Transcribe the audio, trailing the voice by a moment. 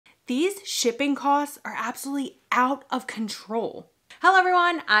these shipping costs are absolutely out of control. Hello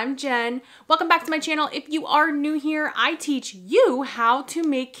everyone, I'm Jen. Welcome back to my channel. If you are new here, I teach you how to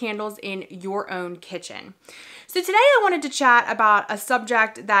make candles in your own kitchen. So today I wanted to chat about a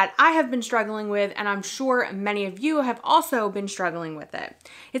subject that I have been struggling with, and I'm sure many of you have also been struggling with it.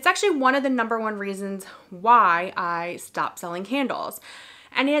 It's actually one of the #1 reasons why I stopped selling candles,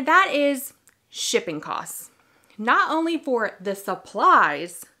 and that is shipping costs. Not only for the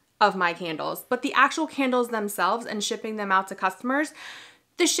supplies of my candles, but the actual candles themselves and shipping them out to customers.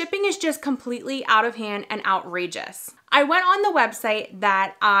 The shipping is just completely out of hand and outrageous. I went on the website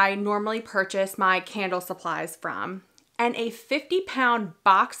that I normally purchase my candle supplies from, and a 50-pound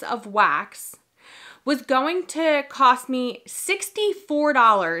box of wax was going to cost me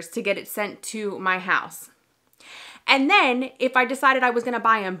 $64 to get it sent to my house. And then if I decided I was gonna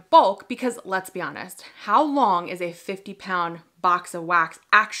buy in bulk, because let's be honest, how long is a 50-pound box of wax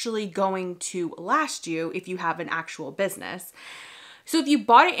actually going to last you if you have an actual business? So if you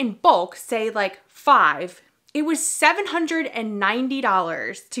bought it in bulk, say like 5, it was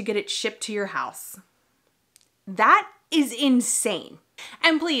 $790 to get it shipped to your house. That is insane.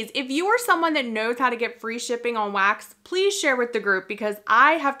 And please, if you are someone that knows how to get free shipping on wax, please share with the group, because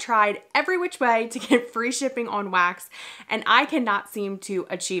I have tried every which way to get free shipping on wax and I cannot seem to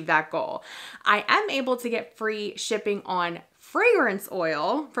achieve that goal. I am able to get free shipping on fragrance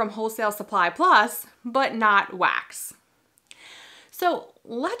oil from Wholesale Supply Plus, but not wax. So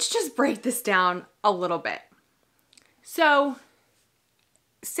let's just break this down a little bit. So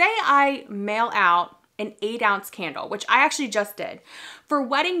say I mail out an 8-ounce candle, which I actually just did. For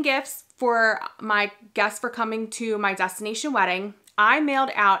wedding gifts for my guests for coming to my destination wedding, I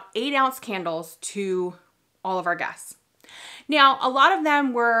mailed out 8-ounce candles to all of our guests. Now, a lot of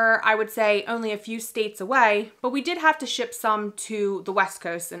them were, I would say, only a few states away, but we did have to ship some to the West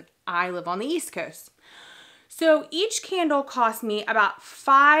Coast, and I live on the East Coast. So each candle cost me about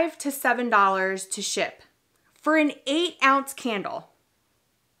 $5 to $7 to ship for an 8-ounce candle,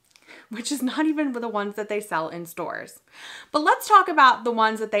 which is not even the ones that they sell in stores. But let's talk about the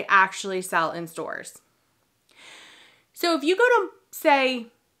ones that they actually sell in stores. So if you go to, say,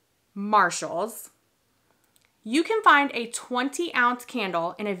 Marshall's, you can find a 20-ounce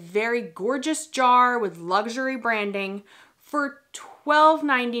candle in a very gorgeous jar with luxury branding for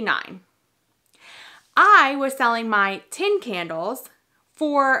 $12.99. I was selling my tin candles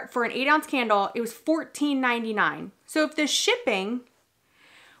for an 8-ounce candle, it was $14.99. So if the shipping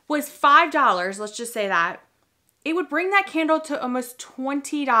was $5, let's just say that, it would bring that candle to almost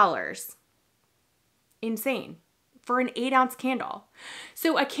 $20. Insane. For an 8-ounce candle.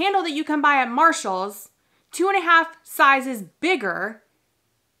 So a candle that you can buy at Marshall's, 2.5 sizes bigger,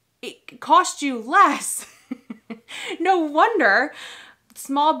 it costs you less. No wonder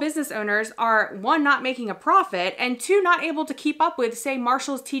small business owners are, 1, not making a profit, and 2, not able to keep up with, say,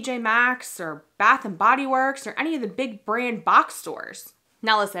 Marshall's, TJ Maxx, or Bath & Body Works, or any of the big brand box stores.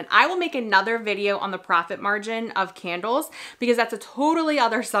 Now listen, I will make another video on the profit margin of candles, because that's a totally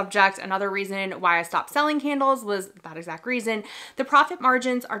other subject. Another reason why I stopped selling candles was that exact reason. The profit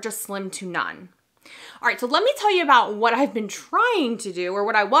margins are just slim to none. All right, so let me tell you about what I've been trying to do, or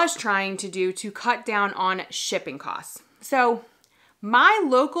what I was trying to do to cut down on shipping costs. So my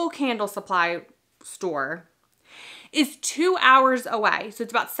local candle supply store is 2 hours away. So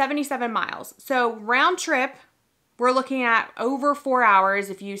it's about 77 miles. So round trip, we're looking at over 4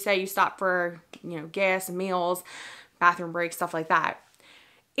 hours if you say you stop for, gas, meals, bathroom breaks, stuff like that.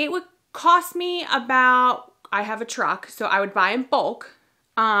 It would cost me about, I have a truck, so I would buy in bulk.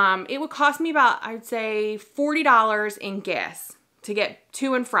 It would cost me about, I'd say, $40 in gas to get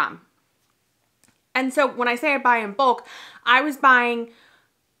to and from. And so when I say I buy in bulk, I was buying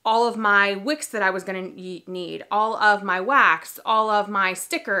all of my wicks that I was going to need, all of my wax, all of my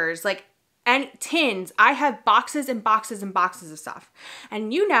stickers, and tins. I have boxes and boxes and boxes of stuff.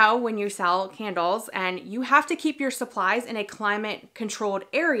 And when you sell candles, and you have to keep your supplies in a climate controlled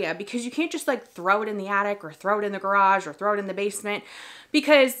area, because you can't just throw it in the attic or throw it in the garage or throw it in the basement,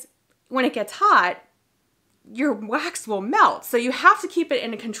 because when it gets hot, your wax will melt. So you have to keep it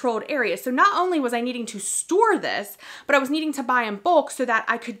in a controlled area. So not only was I needing to store this, but I was needing to buy in bulk so that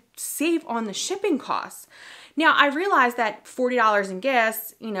I could save on the shipping costs. Now I realized that $40 in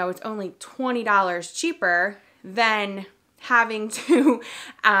gas, it's only $20 cheaper than having to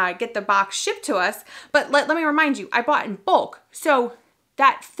get the box shipped to us. But let me remind you, I bought in bulk. So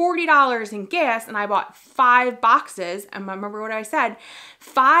that $40 in gas, and I bought 5 boxes, and remember what I said,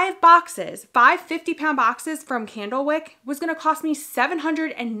 5 boxes, 5 50-pound boxes from Candlewick was gonna cost me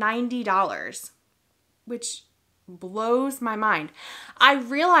 $790, which blows my mind. I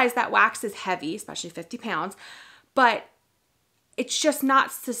realize that wax is heavy, especially 50 pounds, but it's just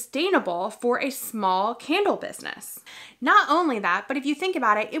not sustainable for a small candle business. Not only that, but if you think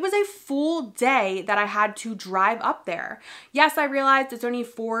about it, it was a full day that I had to drive up there. Yes, I realized it's only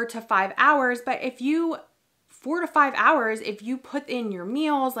 4 to 5 hours, but 4 to 5 hours, if you put in your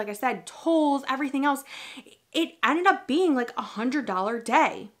meals, like I said, tolls, everything else, it ended up being like $100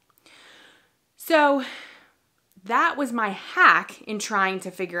 day. So that was my hack in trying to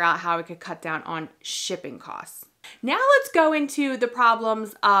figure out how I could cut down on shipping costs. Now let's go into the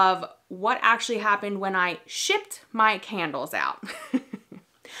problems of what actually happened when I shipped my candles out.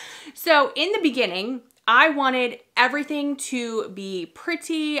 So in the beginning, I wanted everything to be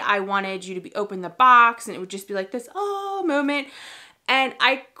pretty. I wanted you to open the box and it would just be like this, oh, moment. And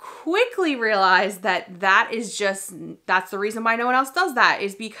I quickly realized that that's the reason why no one else does that,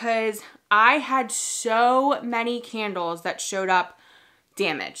 is because I had so many candles that showed up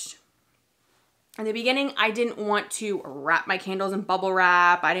damaged. In the beginning, I didn't want to wrap my candles in bubble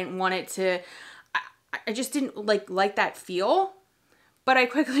wrap. I didn't want it to, I just didn't like that feel. But I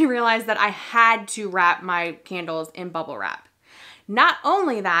quickly realized that I had to wrap my candles in bubble wrap. Not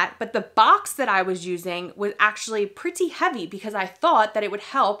only that, but the box that I was using was actually pretty heavy because I thought that it would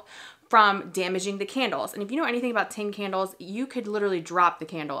help from damaging the candles. And if you know anything about tin candles, you could literally drop the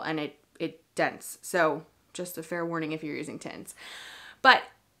candle and it dents. So just a fair warning if you're using tins. But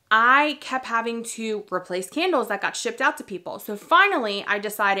I kept having to replace candles that got shipped out to people. So finally I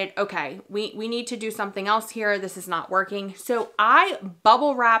decided, okay, we need to do something else here. This is not working. So I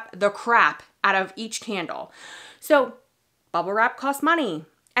bubble wrap the crap out of each candle. So bubble wrap costs money.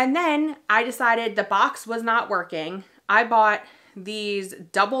 And then I decided the box was not working. I bought these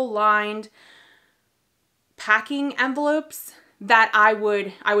double lined packing envelopes that I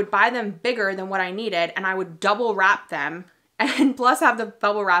would buy them bigger than what I needed, and I would double wrap them and plus have the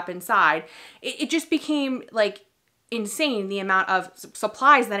bubble wrap inside. It just became like insane, the amount of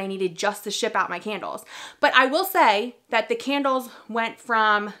supplies that I needed just to ship out my candles. But I will say that the candles went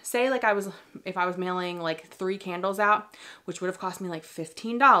from, say like if I was mailing like 3 candles out, which would have cost me like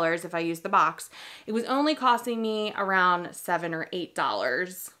 $15 if I used the box, it was only costing me around $7 or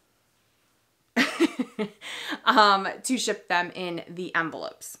 $8 to ship them in the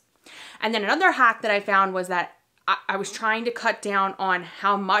envelopes. And then another hack that I found was that I was trying to cut down on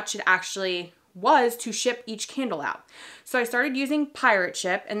how much it actually was to ship each candle out. So I started using Pirate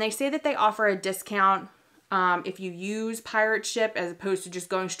Ship, and they say that they offer a discount if you use Pirate Ship as opposed to just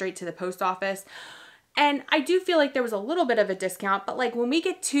going straight to the post office. And I do feel like there was a little bit of a discount, but like when we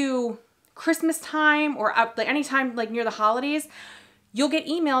get to Christmas time or up like anytime like near the holidays, you'll get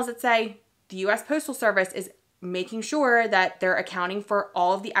emails that say the U.S. Postal Service is making sure that they're accounting for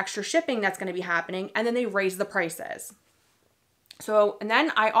all of the extra shipping that's going to be happening, and then they raise the prices. So, and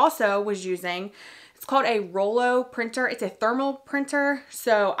then I also was using, it's called a Rollo printer. It's a thermal printer.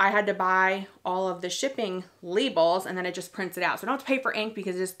 So I had to buy all of the shipping labels and then it just prints it out. So I don't have to pay for ink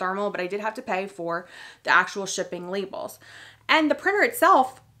because it is thermal, but I did have to pay for the actual shipping labels. And the printer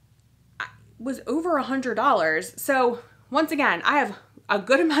itself was over $100. So once again, I have a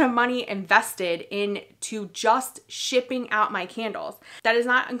good amount of money invested into just shipping out my candles. That does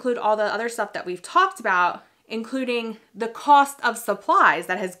not include all the other stuff that we've talked about, including the cost of supplies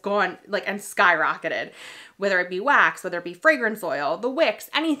that has gone like and skyrocketed, whether it be wax, whether it be fragrance oil, the wicks,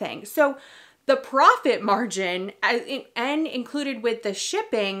 anything. So the profit margin and included with the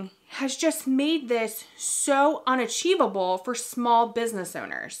shipping has just made this so unachievable for small business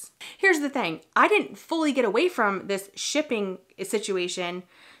owners. Here's the thing. I didn't fully get away from this shipping situation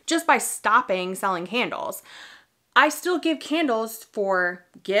just by stopping selling candles. I still give candles for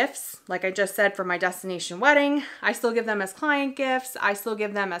gifts, like I just said, for my destination wedding. I still give them as client gifts. I still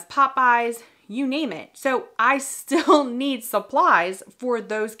give them as pop-bys, you name it. So I still need supplies for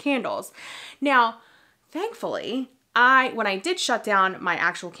those candles. Now, thankfully, when I did shut down my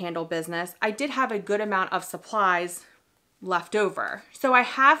actual candle business, I did have a good amount of supplies left over. So I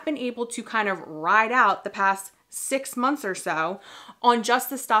have been able to kind of ride out the past 6 months or so on just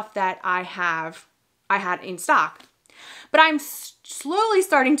the stuff that I had in stock. But I'm slowly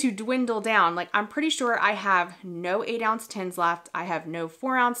starting to dwindle down. Like I'm pretty sure I have no 8-ounce tins left. I have no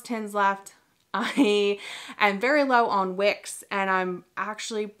 4-ounce tins left. I am very low on wicks, and I'm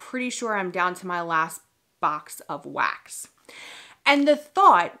actually pretty sure I'm down to my last box of wax. And the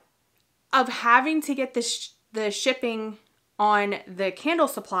thought of having to get the shipping on the candle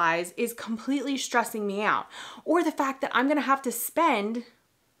supplies is completely stressing me out. Or the fact that I'm going to have to spend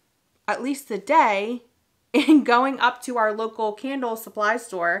at least a day in going up to our local candle supply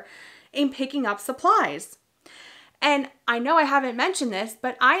store and picking up supplies. And I know I haven't mentioned this,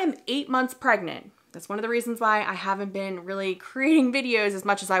 but I am 8 months pregnant. That's one of the reasons why I haven't been really creating videos as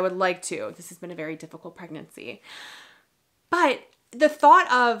much as I would like to. This has been a very difficult pregnancy. But the thought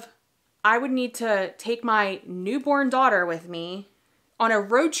of I would need to take my newborn daughter with me on a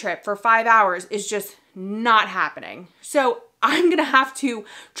road trip for 5 hours is just not happening. So I'm gonna have to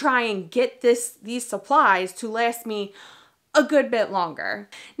try and get these supplies to last me a good bit longer.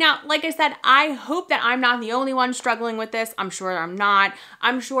 Now, like I said, I hope that I'm not the only one struggling with this. I'm sure I'm not.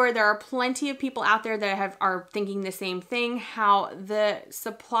 I'm sure there are plenty of people out there that are thinking the same thing, how the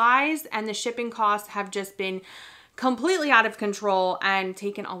supplies and the shipping costs have just been completely out of control and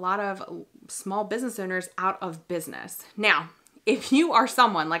taken a lot of small business owners out of business. Now, if you are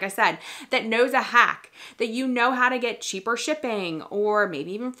someone, like I said, that knows a hack, that you know how to get cheaper shipping or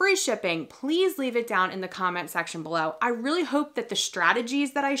maybe even free shipping, please leave it down in the comment section below. I really hope that the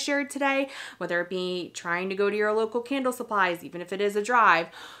strategies that I shared today, whether it be trying to go to your local candle supplies, even if it is a drive,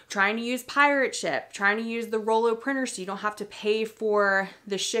 trying to use Pirate Ship, trying to use the Rollo printer so you don't have to pay for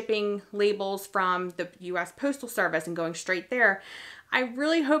the shipping labels from the US Postal Service and going straight there. I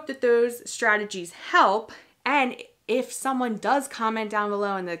really hope that those strategies help. And if someone does comment down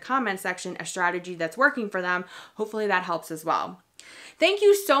below in the comment section a strategy that's working for them, hopefully that helps as well. Thank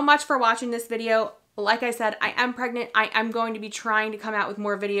you so much for watching this video. Like I said, I am pregnant. I am going to be trying to come out with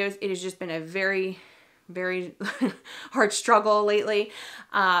more videos. It has just been a very hard struggle lately,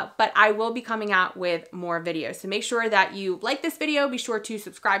 but I will be coming out with more videos. So make sure that you like this video, be sure to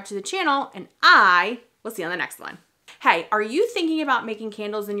subscribe to the channel, and I will see you on the next one. Hey, are you thinking about making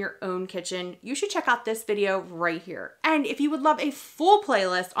candles in your own kitchen? You should check out this video right here. And if you would love a full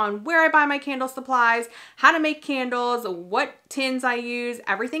playlist on where I buy my candle supplies, how to make candles, what tins I use,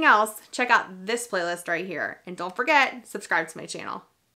 everything else, check out this playlist right here. And don't forget, subscribe to my channel.